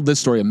 and I've told this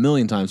story a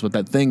million times, but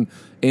that thing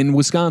in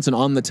Wisconsin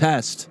on the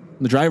test,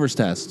 the driver's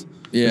test,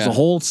 there's Yeah. a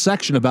whole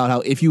section about how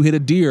if you hit a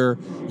deer,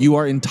 you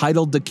are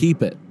entitled to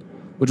keep it.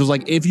 Which was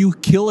like, if you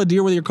kill a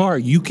deer with your car,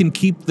 you can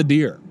keep the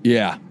deer.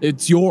 Yeah.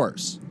 It's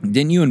yours.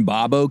 Didn't you and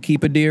Bobo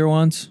keep a deer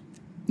once?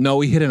 No,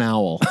 we hit an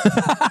owl.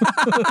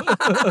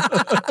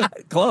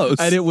 Close.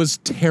 And it was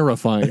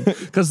terrifying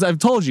because I've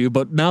told you,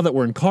 but now that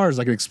we're in cars,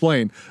 I can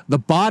explain. The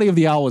body of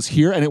the owl was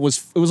here, and it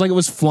was like it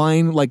was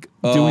flying, like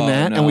doing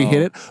that, and we no.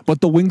 hit it.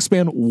 But the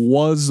wingspan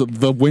was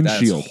the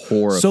windshield.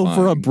 horrifying. So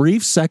for a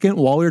brief second,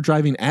 while we were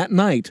driving at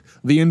night,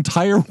 the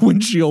entire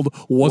windshield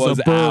was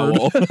a bird.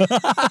 owl.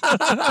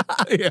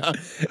 Yeah,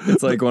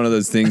 It's like one of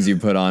those things you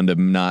put on to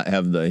not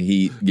have the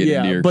heat get into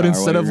yeah. your But car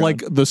instead while of you're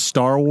like the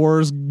Star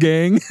Wars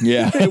gang,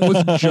 Yeah. it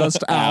was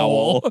just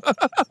owl.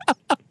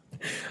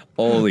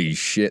 Holy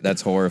shit,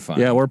 that's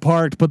horrifying. Yeah, we're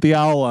parked. Put the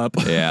owl up.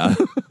 Yeah.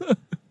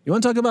 You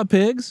want to talk about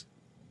pigs?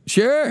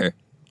 Sure.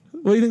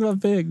 What do you think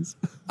about pigs?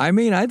 I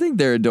mean, I think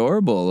they're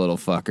adorable little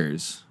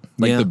fuckers.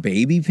 Like Yeah. the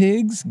baby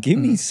pigs, give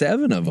me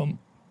 7 of them.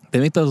 They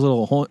make those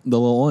little the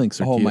little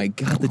oinks. Are Oh cute. my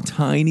god, the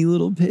tiny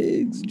little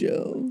pigs,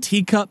 Joe.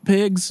 Teacup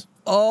pigs.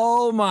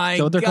 Oh my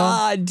that what they're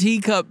called? god,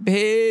 teacup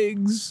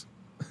pigs.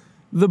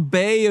 The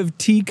Bay of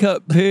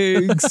Teacup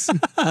Pigs.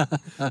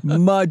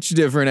 Much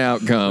different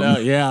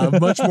outcome. Yeah,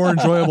 much more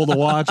enjoyable to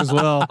watch as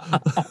well.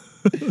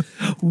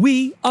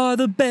 We are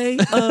the Bay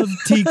of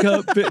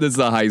Teacup Pigs. This is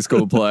a high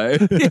school play.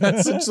 Yeah,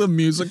 it's such a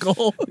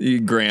musical. Your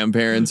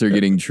grandparents are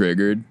getting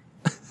triggered.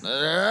 No!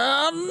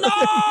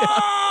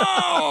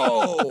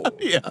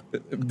 Yeah.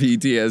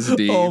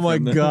 PTSD. Oh my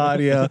from the- god,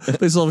 yeah.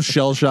 They still have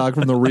shell shock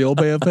from the real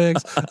Bay of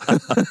Pigs.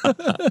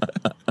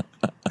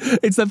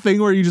 It's that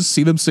thing where you just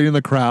see them sitting in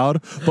the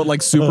crowd, but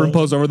like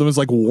superimposed over them is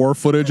like war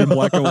footage in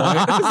black and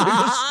white. They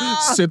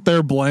just sit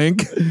there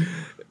blank.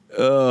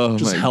 Oh,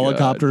 Just my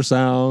helicopter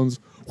sounds.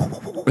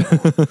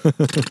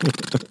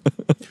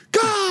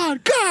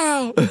 God,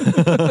 go!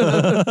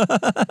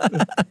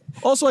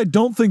 Also, I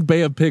don't think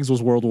Bay of Pigs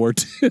was World War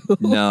II.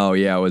 God. No,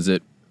 yeah, was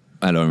it?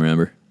 I don't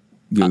remember.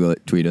 Google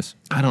it. Tweet us.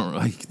 I don't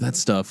like that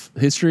stuff.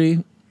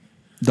 History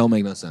don't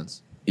make no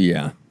sense.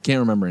 Yeah. Can't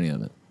remember any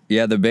of it.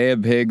 Yeah, the Bay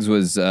of Pigs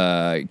was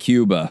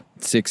Cuba,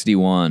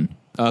 61.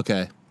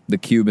 Okay. The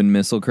Cuban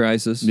Missile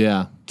Crisis.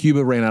 Yeah.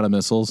 Cuba ran out of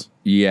missiles.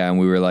 Yeah, and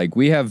we were like,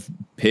 we have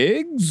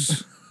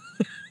pigs?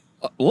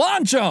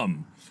 Launch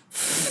them!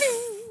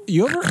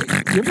 You ever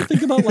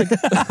think about like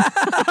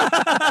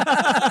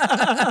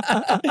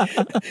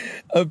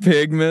A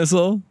pig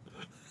missile?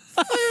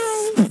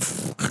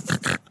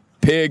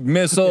 Pig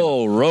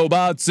missile,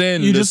 robots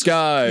in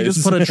disguise. You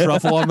just put a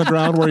truffle on the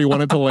ground where you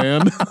want it to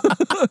land?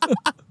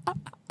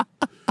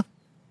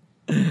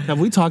 Have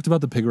we talked about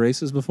the pig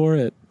races before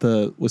at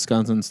the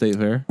Wisconsin State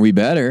Fair? We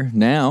better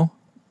now.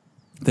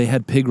 They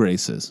had pig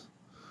races.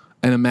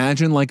 And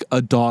imagine like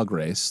a dog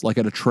race, like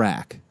at a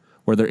track,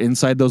 where they're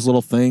inside those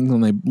little things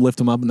and they lift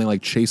them up and they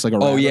like chase like a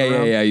rabbit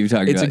around. yeah. You've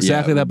talked It's about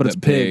exactly that, but it's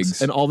the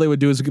pigs. And all they would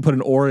do is put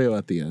an Oreo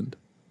at the end.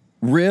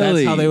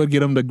 Really? That's how they would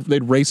get them to.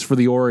 They'd race for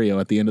the Oreo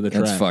at the end of the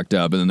track. That's fucked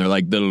up. And then they're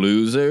like, the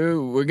loser,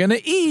 we're gonna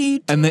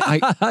eat. And they,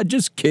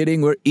 Just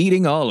kidding, we're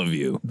eating all of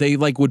you. they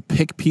like would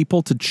pick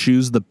people to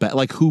choose the bet,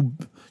 like who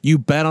you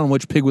bet on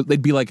which pig.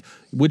 They'd be like,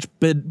 which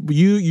bid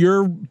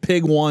your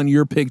pig 1,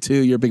 your pig 2,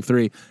 your pig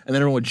 3, and then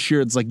everyone would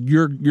cheer. It's like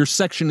your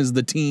section is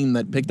the team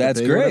that picked. That's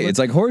the pig or great. whatever. It's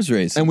like horse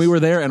racing. And we were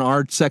there, and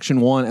our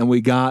section won, and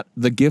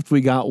the gift we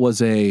got was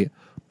a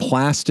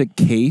plastic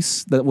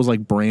case that was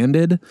like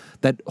branded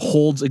that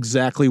holds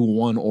exactly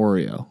 1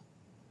 Oreo.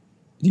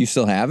 Do you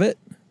still have it?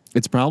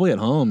 It's probably at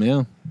home,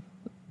 yeah.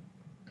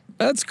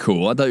 That's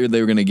cool. I thought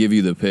they were gonna give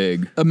you the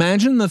pig.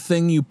 Imagine the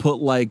thing you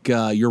put like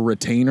your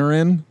retainer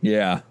in,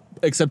 Yeah.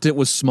 except it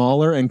was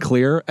smaller and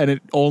clear, and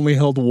it only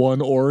held 1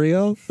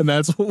 Oreo, and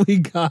that's what we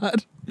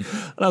got.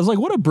 And I was like,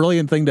 what a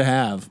brilliant thing to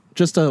have.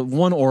 Just a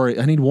 1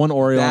 Oreo. I need 1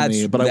 Oreo on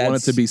me, but I want it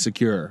that's- to be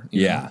secure.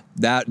 you know?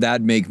 Yeah.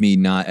 That'd make me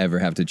not ever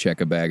have to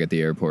check a bag at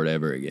the airport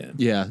ever again.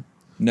 Yeah.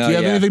 No, Do you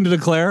have yeah. anything to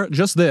declare?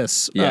 Just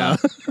this. Yeah.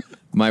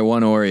 My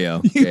 1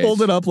 Oreo. You Okay.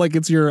 hold it up like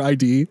it's your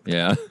ID.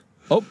 Yeah.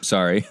 Oh,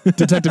 sorry.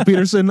 Detective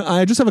Peterson,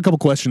 I just have a couple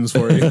questions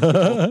for you.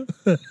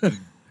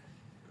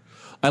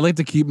 I like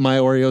to keep my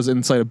Oreos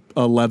inside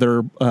a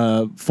leather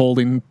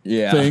folding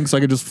Yeah. thing so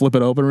I can just flip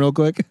it open real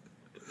quick.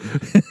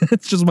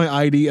 It's just my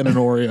ID and an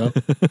Oreo.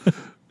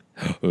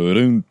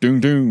 Dun, dun,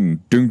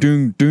 dun, dun,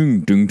 dun,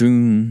 dun, dun,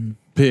 dun.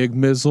 Pig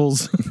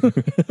missiles.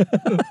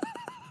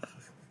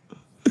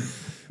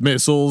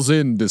 Missiles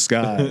in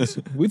disguise.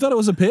 We thought it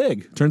was a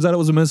pig. Turns out it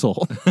was a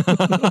missile.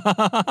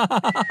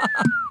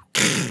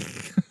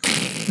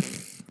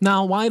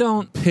 Now, why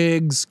don't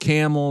pigs,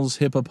 camels,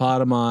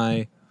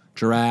 hippopotami,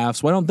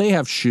 Giraffes. Why don't they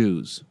have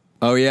shoes?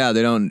 Oh, yeah,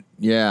 they don't.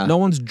 Yeah. No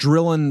one's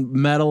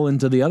drilling metal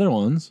into the other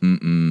ones.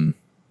 Mm-mm.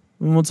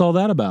 What's all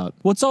that about?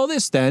 What's all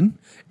this then?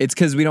 It's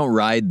because we don't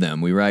ride them.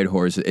 We ride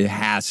horses. It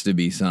has to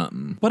be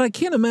something. But I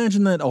can't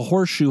imagine that a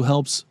horseshoe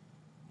helps.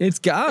 It's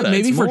got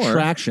Maybe for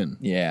traction.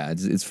 Yeah,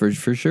 it's for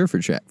sure for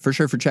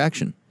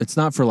traction. It's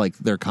not for like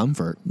their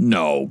comfort.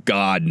 No,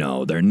 God,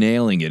 no. They're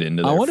nailing it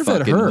into their I wonder if it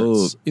fucking hurts.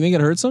 hoof. You think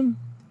it hurts them?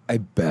 I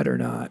better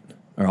not.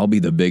 Or I'll be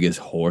the biggest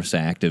horse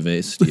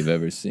activist you've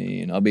ever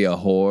seen. I'll be a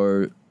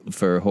whore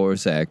for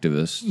horse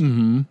activist.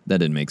 Mm-hmm. That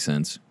didn't make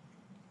sense.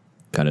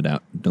 Cut it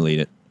out. Delete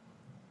it.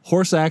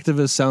 Horse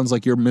activist sounds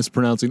like you're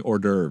mispronouncing hors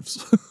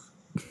d'oeuvres.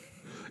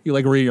 You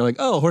like reading, you're like,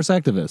 oh, horse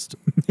activist.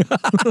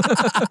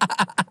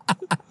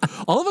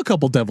 I'll have a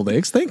couple deviled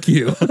eggs. Thank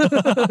you.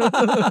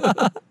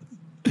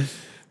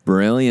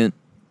 Brilliant.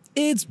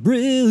 It's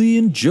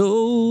brilliant,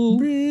 Joe.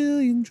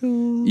 Brilliant,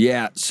 Joe.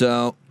 Yeah,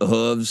 so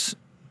hooves,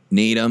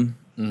 need them.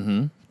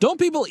 Don't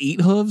people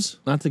eat hooves?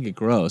 Not to get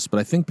gross, but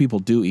I think people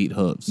do eat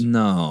hooves.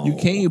 No.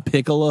 Can't you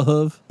pickle a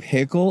hoof?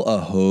 pickle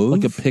a hoof?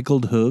 Like a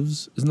pickled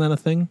hooves? Isn't that a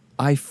thing?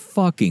 I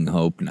fucking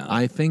hope not.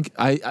 I think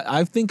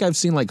I've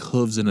seen like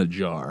hooves in a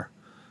jar.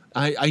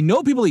 I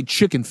know people eat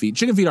chicken feet.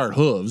 Chicken feet aren't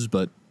hooves,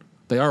 but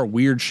they are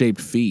weird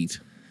shaped feet.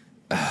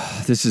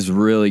 This is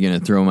really going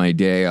to throw my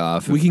day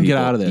off. We if can get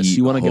people out of this. eat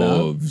You wanna get out?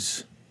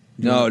 hooves.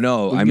 No.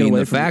 we I can get mean, away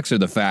the from facts are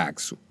the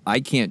facts. I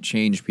can't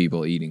change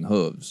people eating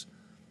hooves.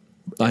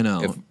 I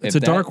know. if It's a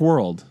that- dark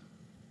world.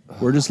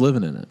 We're just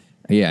living in it.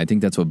 Yeah, I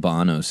think that's what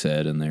Bono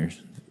said in their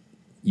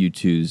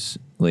U2's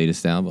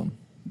latest album.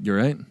 You're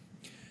right.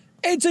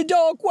 It's a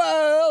dark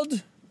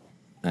world.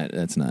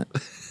 That's not.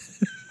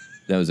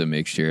 That was a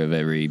mixture of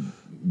every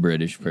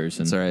British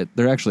person. It's all right.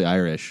 They're actually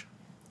Irish.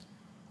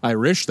 I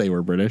wish they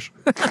were British.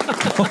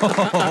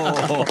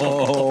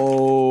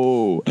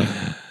 Oh.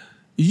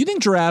 You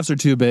think giraffes are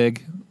too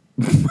big?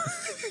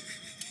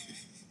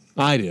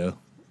 I do.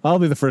 I'll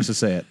be the first to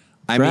say it.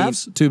 I mean-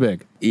 Giraffes, too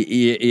big.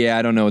 Yeah,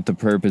 I don't know what the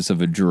purpose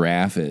of a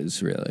giraffe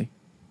is, really.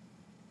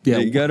 Yeah,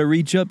 You got to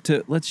reach up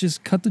to, let's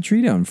just cut the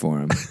tree down for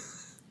him.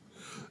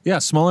 yeah.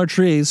 Smaller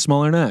trees,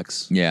 smaller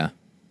necks. Yeah.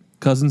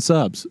 Cousin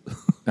subs.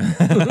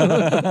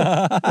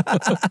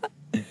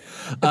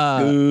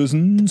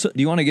 Do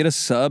you want to get a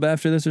sub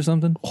after this or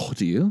something? Oh,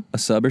 do you? A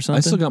sub or something?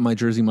 I still got my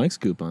Jersey Mike's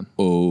coupon.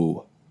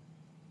 Oh.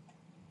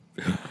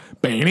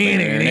 Roast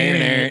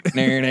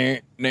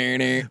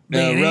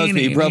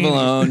beef,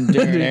 provolone.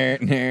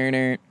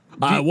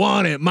 I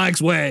want it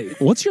Mike's way.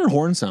 What's your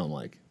horn sound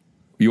like?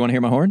 You want to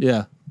hear my horn?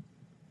 Yeah.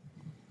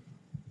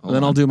 And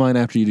then I'll do mine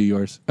after you do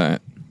yours. All right.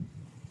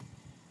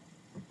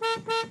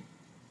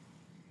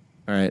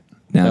 All right.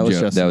 Now,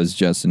 Justin. that was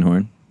Justin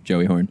Horn.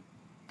 Joey Horn.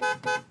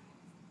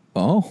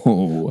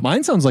 Oh.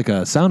 Mine sounds like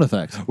a sound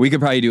effect. We could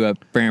probably do a.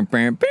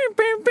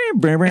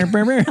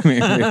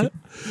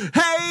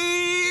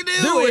 Hey,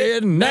 do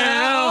it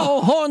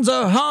now. Horns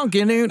are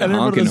honking out. And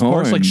everyone in this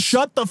course like,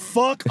 shut the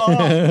fuck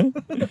up.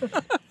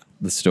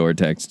 The store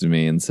texted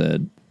me and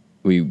said,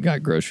 we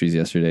got groceries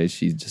yesterday.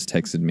 She just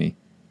texted me,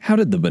 how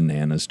did the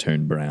bananas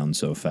turn brown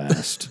so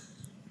fast?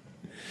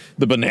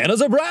 The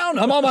bananas are brown.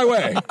 I'm on my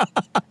way.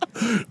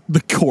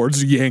 The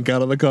cords yank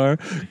out of the car.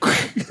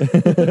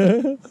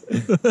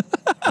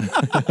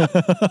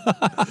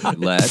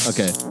 Let's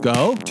Okay,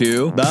 go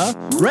to the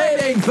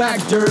Rating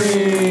Factory.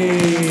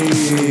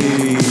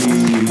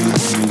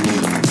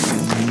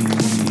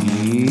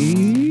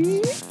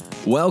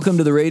 Welcome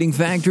to the Rating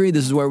Factory.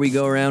 This is where we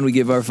go around, we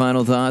give our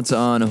final thoughts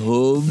on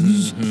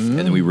hooves, and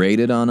then we rate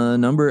it on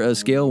a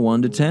scale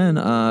 1 to 10.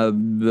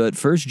 But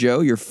first, Joe,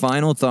 your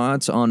final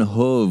thoughts on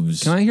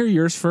hooves. Can I hear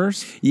yours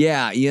first?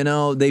 Yeah,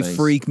 they Thanks.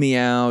 freak me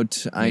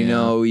out. I Yeah.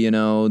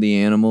 know, the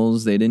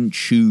animals, they didn't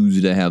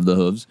choose to have the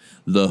hooves.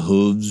 The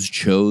hooves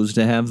chose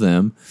to have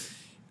them.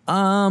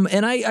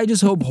 And I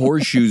just hope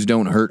horseshoes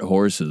don't hurt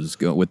horses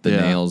with the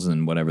Yeah. nails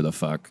and whatever the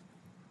fuck.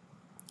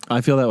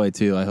 I feel that way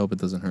too. I hope it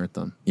doesn't hurt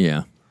them.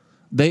 Yeah.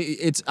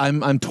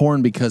 I'm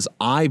torn because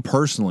I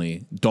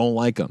personally don't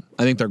like them.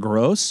 I think they're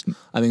gross.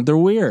 I think they're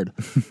weird.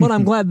 But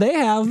I'm glad they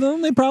have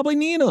them. They probably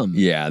need them.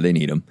 Yeah, they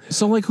need them.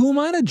 So like, who am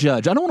I to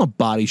judge? I don't want to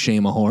body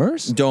shame a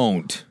horse.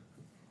 Don't.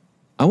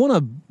 I want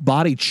to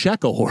body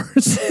check a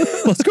horse.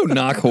 Let's go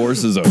knock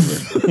horses over. Check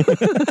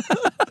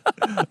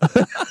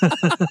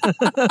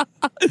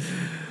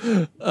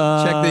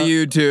the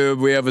YouTube.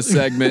 We have a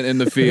segment in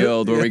the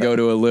field where we go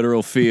to a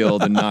literal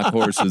field and knock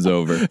horses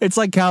over. It's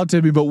like cow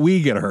Timmy, but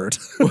we get hurt.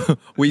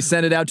 We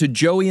send it out to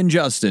Joey and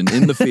Justin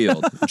in the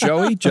field.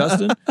 Joey,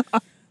 Justin.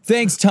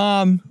 Thanks,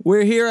 Tom.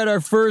 We're here at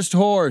our first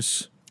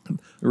horse.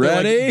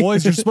 Ready? Like,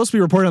 boys, you're supposed to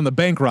be reporting on the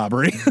bank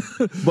robbery.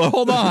 But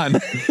hold on.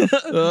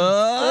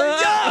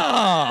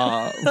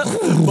 Yeah.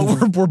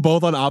 But we're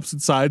both on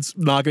opposite sides,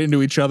 knocking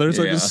into each other,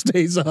 so it Yeah. just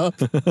stays up.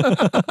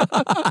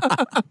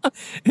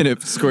 And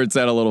it squirts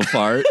out a little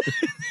fart.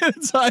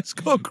 Its eyes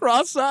go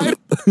cross-eyed.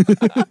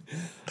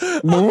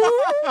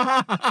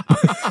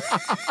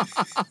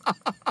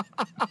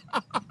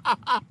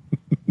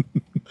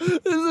 This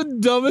is the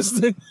dumbest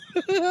thing.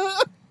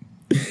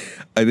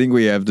 I think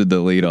we have to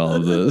delete all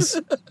of this.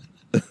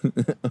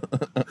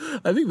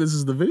 I think this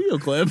is the video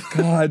clip.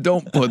 God,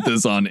 don't put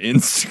this on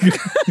Instagram.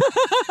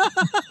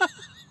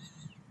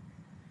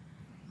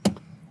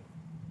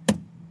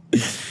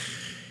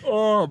 Oh,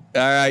 All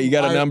right, you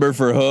got a number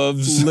for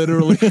hooves?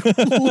 literally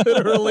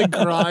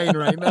crying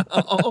right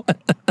now.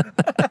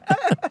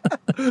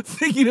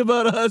 Thinking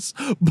about us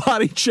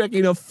body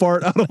checking a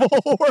fart out of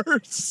a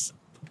horse.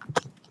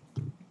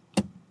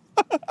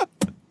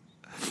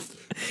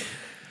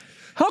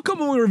 How come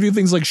when we review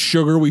things like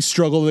sugar, we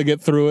struggle to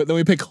get through it? Then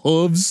we pick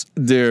hooves,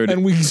 Dude.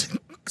 and we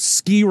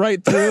ski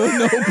right through,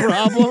 no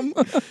problem.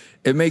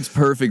 It makes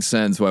perfect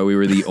sense why we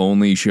were the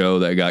only show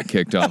that got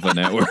kicked off a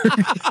network.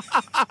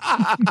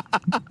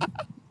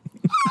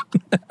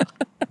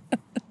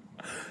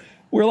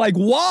 We're like,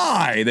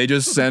 why? They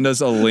just send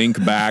us a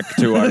link back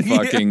to our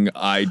fucking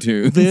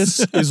iTunes. This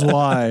is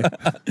why.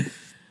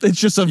 It's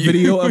just a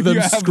video of them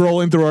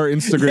scrolling through our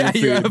Instagram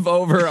feed. You have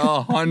over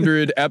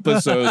 100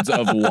 episodes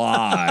of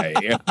Why.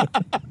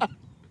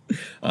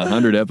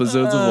 100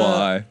 episodes of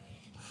Why.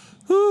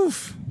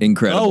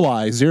 Incredible. Oh,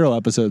 why? 0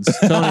 episodes.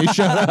 Tony,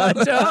 shut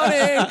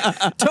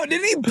up. Tony,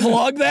 didn't he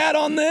plug that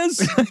on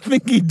this? I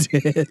think he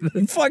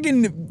did.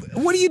 Fucking,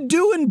 what are you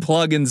doing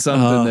plugging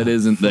something that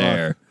isn't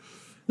there?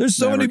 There's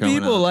so Never many coming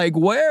people out. like,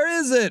 where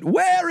is it?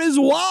 Where is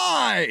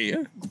Why?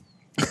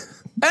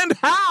 And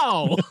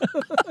how?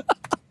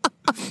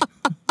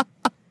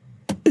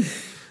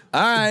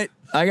 All right,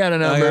 I got a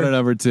number. I got a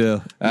number 2.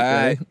 All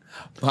right.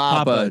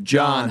 Papa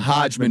John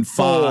Hodgman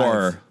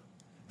 4.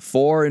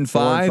 4 and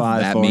 5.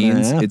 That 4.5,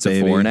 means 4.5, it's a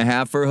baby.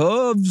 4.5 for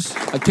hooves.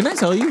 Can I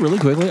tell you really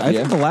quickly? I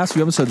think the last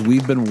few episodes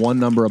we've been one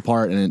number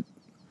apart, and it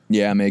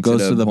Yeah, makes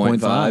goes it a to the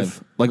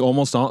 0.5. like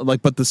almost all,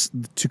 like, but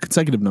the 2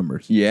 consecutive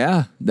numbers.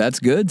 Yeah, that's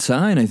good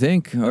sign, I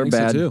think, or think so,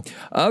 bad. too.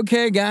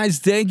 Okay, guys,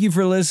 thank you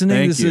for listening.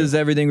 Thank This you. is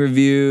Everything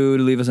Reviewed.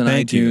 Leave us an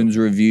Thank you. iTunes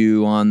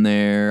review on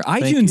there.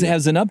 iTunes you.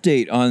 has an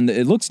update on.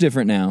 It looks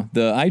different now.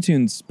 The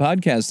iTunes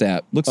podcast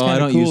app looks I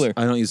kind of don't cooler.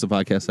 I don't use the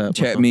podcast app.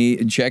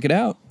 Check it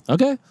out.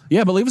 Okay.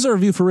 Yeah, but leave us a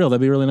review for real.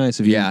 That'd be really nice.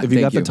 If you Yeah, if you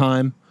got thank the you.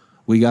 time,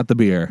 we got the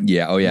beer.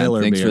 Yeah. Oh yeah.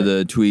 Miller Thanks for beer.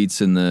 the tweets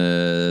and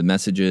the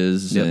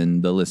messages Yep.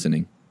 and the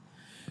listening.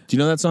 Do you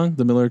know that song,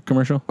 the Miller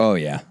commercial? Oh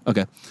yeah.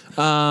 Okay.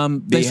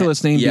 Thanks for ha-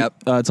 listening. yep.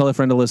 Tell a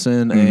friend to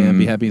listen, and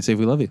be happy and safe.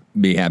 We love you.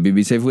 Be happy.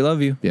 Be safe. We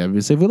love you. Be happy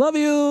and safe. We love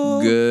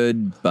you.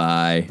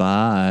 Goodbye.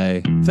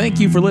 Bye. Thank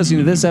you for listening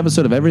to this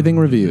episode of Everything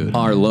Reviewed.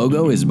 Our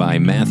logo is by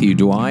Matthew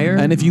Dwyer.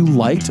 And if you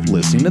liked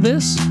listening to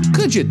this,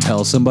 could you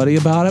tell somebody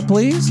about it,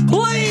 please?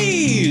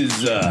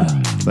 please.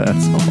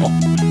 That's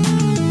all.